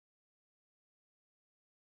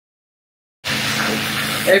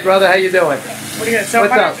Hey, brother, how you doing? What do you got? So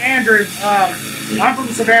my name's Andrew. I'm from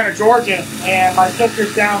Savannah, Georgia, and my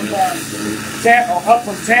sister's down from up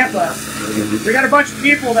from Tampa. We got a bunch of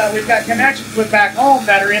people that we've got connections with back home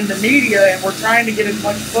that are in the media, and we're trying to get as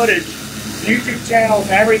much footage, YouTube channels,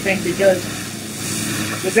 and everything, because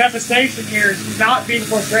the devastation here is not being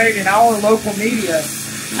portrayed in our local media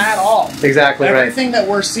at all. Exactly right. Everything that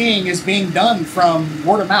we're seeing is being done from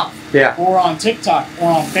word of mouth, or on TikTok,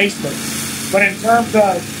 or on Facebook. But in terms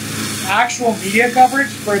of actual media coverage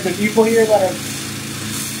for the people here that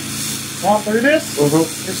have gone through this,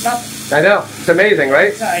 there's nothing. I know. It's amazing,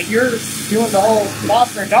 right? You're doing the whole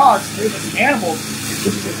fostering dogs, moving animals,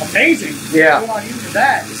 which is amazing. Yeah. Good on you for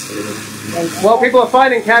that. Well, people are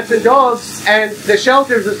finding cats and dogs, and the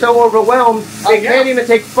shelters are so overwhelmed, they can't even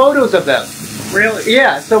take photos of them. Really?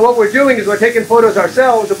 Yeah, so what we're doing is we're taking photos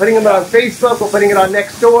ourselves, we're putting them on Facebook, we're putting it on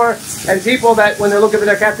Nextdoor, and people that, when they're looking for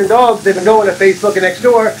their cats and dogs, they've been going to Facebook and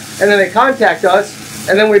Nextdoor, and then they contact us,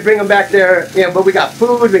 and then we bring them back there, you know, but we got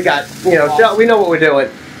food, we got, you know, we know what we're doing.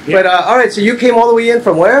 Yeah. But, all right, so you came all the way in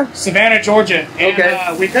from where? Savannah, Georgia.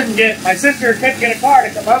 And, we couldn't get, my sister couldn't get a car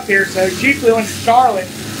to come up here, so she flew into Charlotte,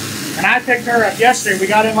 and I picked her up yesterday. We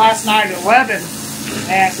got in last night at 11.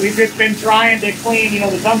 And we've just been trying to clean, you know,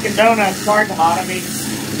 the Dunkin' Donuts parking lot. I mean,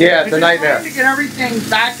 yeah, it's a nightmare. Trying to get everything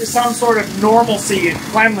back to some sort of normalcy and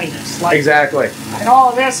cleanliness. Like, exactly. And all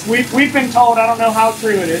of this, we've been told, I don't know how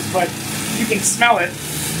true it is, but you can smell it.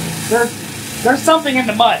 There's something in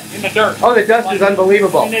the mud, in the dirt. Oh, the dust is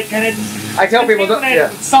unbelievable. And I tell people,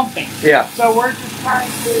 it's something. Yeah. So we're just trying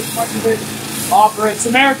to do as much of it offer. It's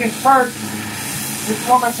American First. This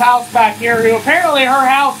woman's house back here, who apparently her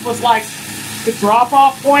house was like the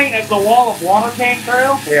drop-off point as the wall of water came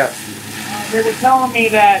through. Yeah. They were telling me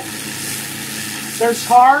that there's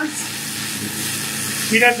cars.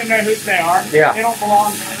 She doesn't know whose they are. Yeah. They don't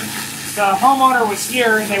belong to her. The homeowner was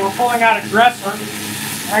here, and they were pulling out a dresser.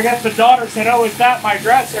 And I guess the daughter said, "Oh, is that my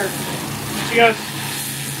dresser?" She goes,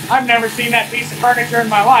 "I've never seen that piece of furniture in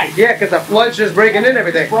my life." Yeah, because the flood's just breaking in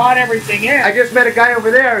everything. Brought everything in. I just met a guy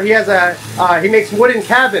over there. He has he makes wooden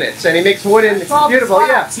cabinets, and he makes wooden, beautiful,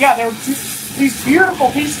 Yeah, they were these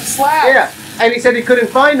beautiful pieces of slabs. Yeah, and he said he couldn't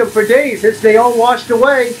find them for days. They all washed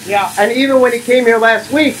away. Yeah. And even when he came here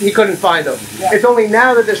last week, he couldn't find them. Yeah. It's only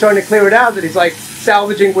now that they're starting to clear it out that he's like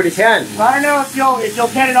salvaging what he can. I don't know if you'll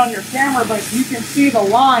get it on your camera, but you can see the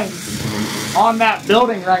lines on that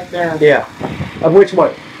building right there. Yeah. Of which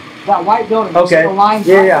one? That white building. Okay. The lines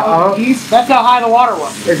east. That's how high the water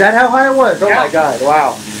was. Is that how high it was? Oh my God!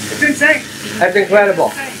 Wow. It's insane. That's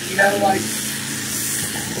incredible. It's insane. You know, like.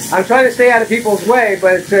 I'm trying to stay out of people's way,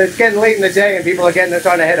 but it's getting late in the day, and people are starting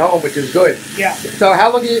to head home, which is good. Yeah. So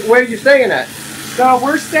how long? Where are you staying at? So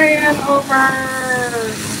we're staying over.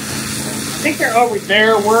 I think they're over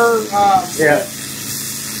there. We're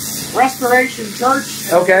Restoration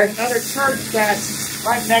Church. Okay. Another church that's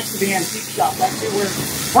right next to the antique shop. That's it.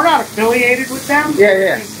 We're not affiliated with them. Yeah,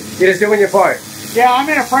 yeah. You're just doing your part. Yeah, I'm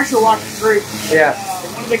in a pressure washing group. Yeah.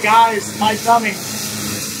 One of the guys, my dummy,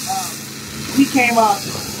 he came over.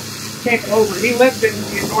 He lived in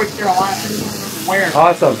North Carolina. I don't remember where.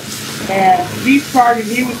 Awesome. And he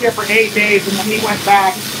was here for 8 days, and then he went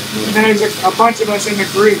back. And then there's a bunch of us in the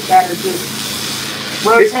group that are just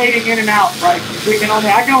rotating in and out, right?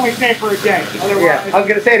 I can only stay for a day. Otherwise, yeah, I was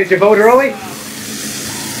going to say, did you vote early?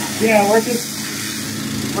 Yeah, we're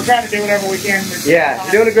trying to do whatever we can. Yeah,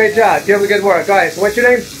 you're doing a great job. You're doing good work. All right, so what's your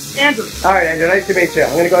name? Andrew. All right, Andrew, nice to meet you.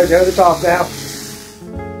 I'm going to go to the top now.